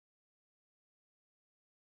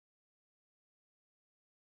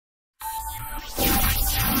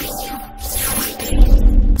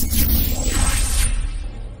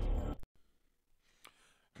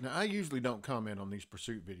Now, I usually don't comment on these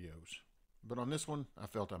pursuit videos, but on this one, I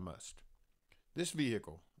felt I must. This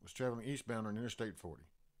vehicle was traveling eastbound on Interstate 40.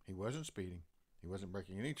 He wasn't speeding. He wasn't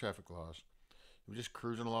breaking any traffic laws. He was just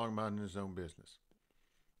cruising along minding his own business.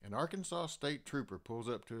 An Arkansas state trooper pulls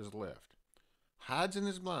up to his left, hides in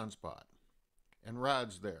his blind spot, and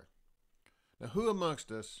rides there. Now, who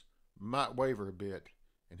amongst us might waver a bit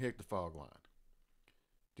and hit the fog line?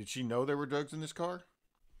 Did she know there were drugs in this car?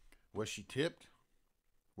 Was she tipped?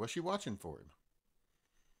 Was she watching for him?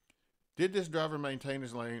 Did this driver maintain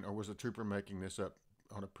his lane, or was the trooper making this up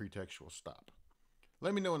on a pretextual stop?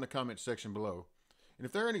 Let me know in the comments section below. And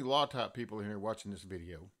if there are any law-type people in here watching this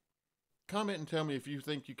video, comment and tell me if you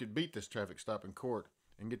think you could beat this traffic stop in court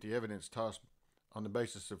and get the evidence tossed on the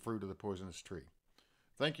basis of fruit of the poisonous tree.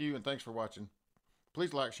 Thank you, and thanks for watching.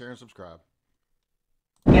 Please like, share, and subscribe.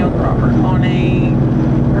 Young Robert on a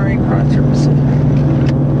gray Crystler Pacifica.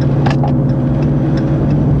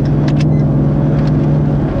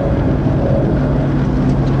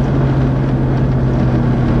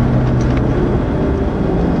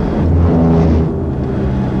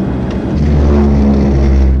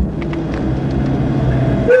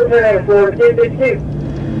 For 1052.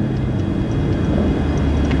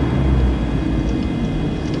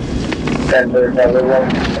 Denver, number 1,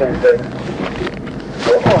 10-7.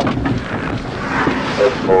 Go on.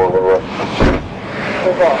 Let's go over. Go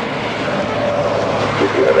on.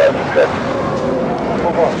 Give you 11-7. Go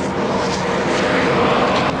on.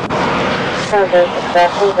 Hello,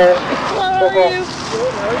 how are you?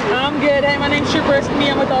 I'm good. Hey, my name's Trooper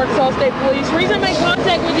Escamilla. I'm with the Arkansas State Police. The reason I make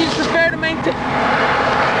contact with you is for fair to maintain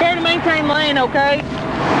lane, okay?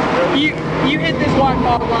 You hit this white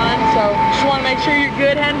fog line, so just want to make sure you're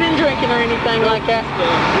good. Hadn't been drinking or anything like that.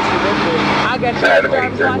 I got your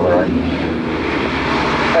driver's license.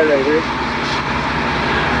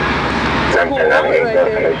 Cool, right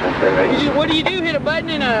there. What do you do? Hit a button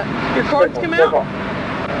and your cards come out?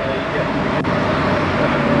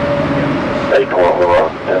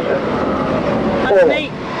 That's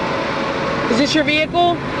neat. Is this your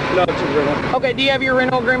vehicle? No, it's a rental. Okay, do you have your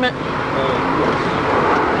rental agreement? Yes.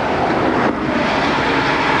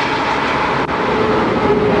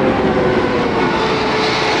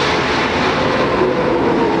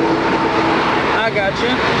 I got you.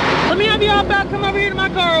 Let me have you hop out. Come over here to my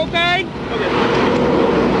car, okay? Okay.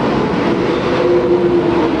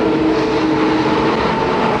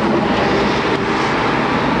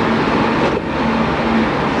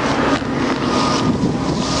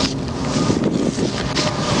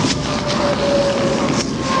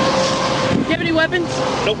 Weapons?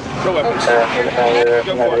 Nope, no weapons. Okay.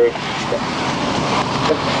 Go for it.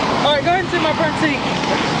 Alright, go ahead and sit in my front seat.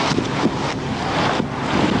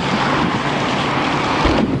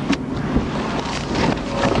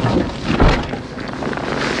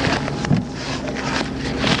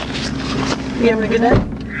 You having a good day?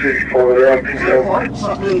 64,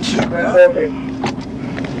 Something too bad. Okay.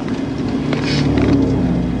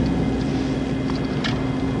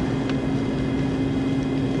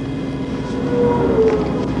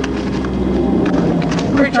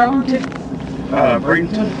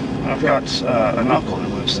 Bradenton. I've got an uncle that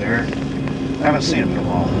lives there. I haven't seen him in a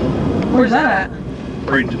while. Where's that at?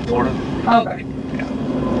 Bradenton, Florida. Okay. Yeah.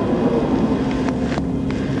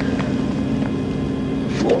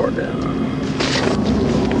 Florida.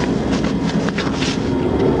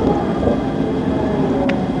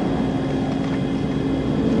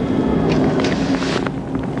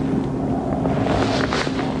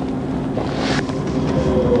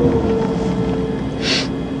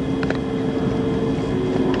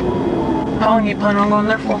 How long you plan on going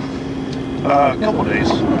there for? A couple of days.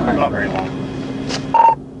 Not very long.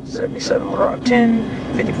 77 Rock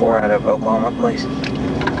 10, 54 out of Oklahoma, please.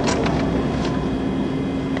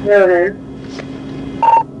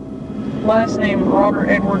 Last name Robert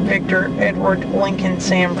Edward Victor Edward Lincoln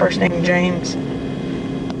Sam, first name James.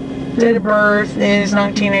 Date of birth is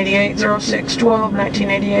 1988 0612,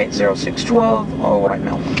 1988 0612, all white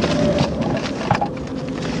male.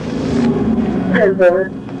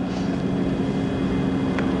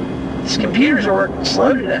 These computers are working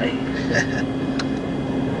slow today.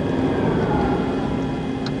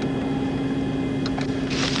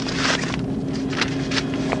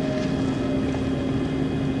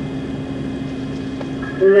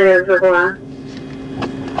 There's a one.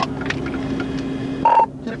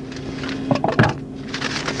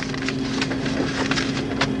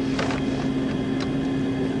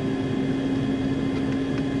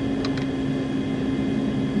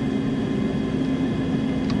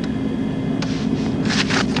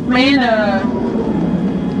 Man,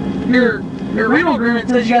 your rental agreement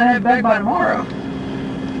says you gotta have it back by tomorrow.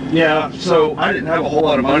 Yeah, so I didn't have a whole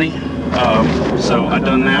lot of money, so I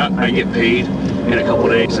done that. I get paid in a couple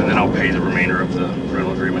of days, and then I'll pay the remainder of the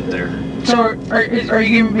rental agreement there. So are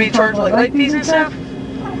you going to be charged like late fees and stuff?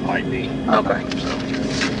 Might be. Okay.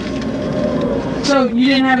 So you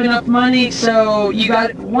didn't have enough money, so you got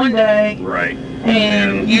it one day. Right.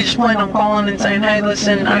 And you just plan on calling and saying, hey,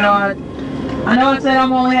 listen, I know I said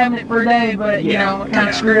I'm only having it for a day, but you know, it kind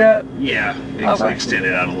of screwed up. Yeah, it's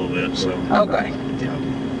extended out a little bit, so. Okay.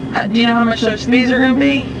 Yeah. Do you know how much those fees are going to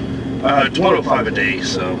be? It's $105 a day,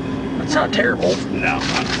 so. That's not terrible. No.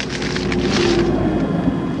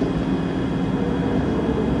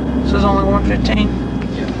 So it's only $115?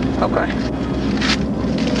 Yeah. Okay.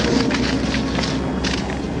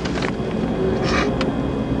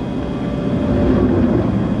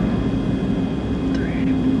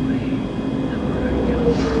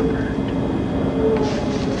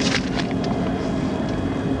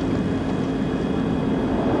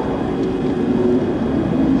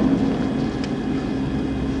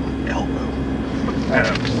 I had a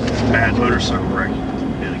bad motorcycle wreck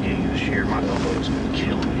at the beginning of this year. My elbow's been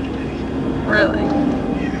killing me today. Really?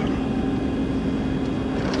 Yeah.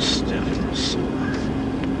 It's stiff and sore.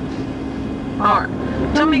 Alright.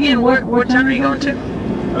 Tell me again, what town are you going to?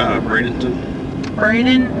 Bradenton.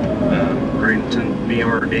 Braden? Bradenton,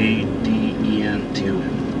 Bradenton.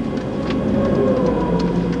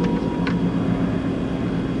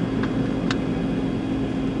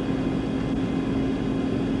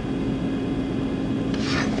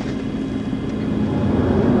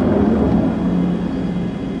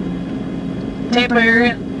 Tampa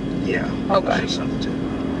area? Yeah. Okay. Just south of Tampa.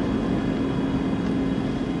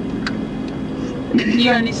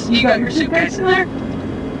 You got your suitcase in there?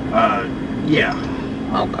 Yeah.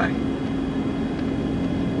 Okay.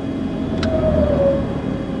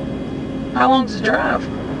 How long's the drive?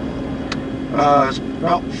 It's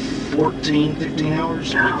about 14, 15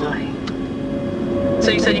 hours. Like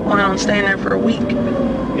So you said you plan on staying there for a week?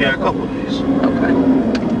 yeah, a couple of days. Okay.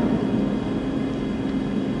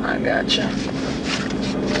 I gotcha.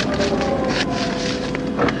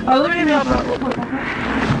 Oh, let me help out real quick.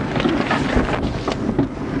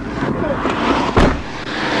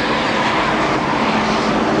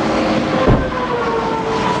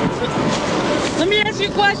 Let me ask you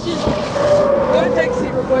a question. Go to text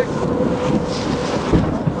it real quick.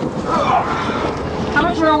 How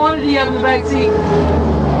much marijuana do you have in the back seat?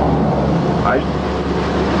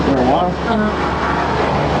 Marijuana?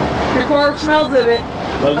 Your car smells of it.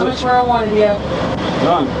 How much marijuana do you have?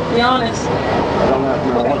 None. Be honest. I don't have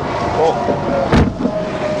marijuana. Oh.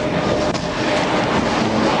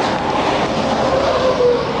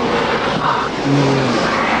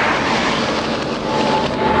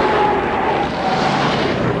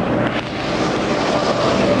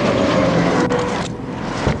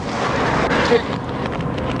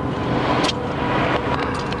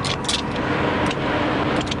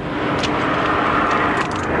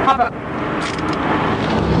 Hop up.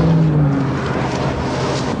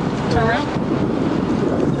 Turn around.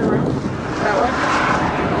 Turn around. That way.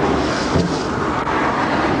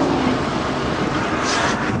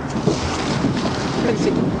 Take a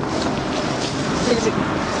seat. Take a seat.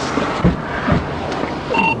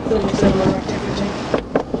 Let me sit right there for a change.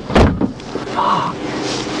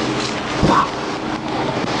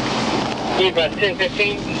 Need about 10,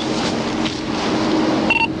 15.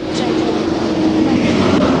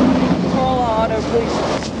 Call auto, please.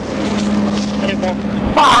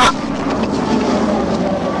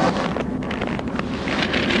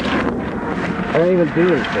 I didn't even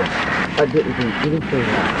do anything. I didn't do anything.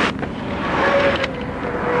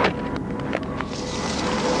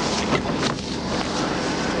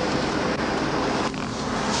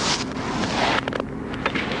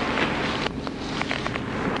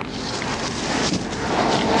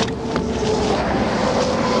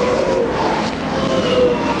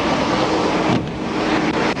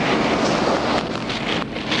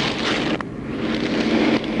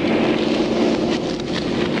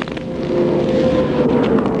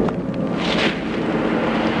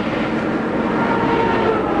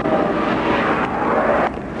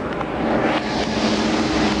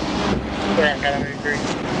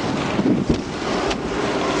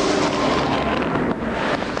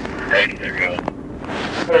 Hey, there you go.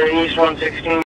 East 116.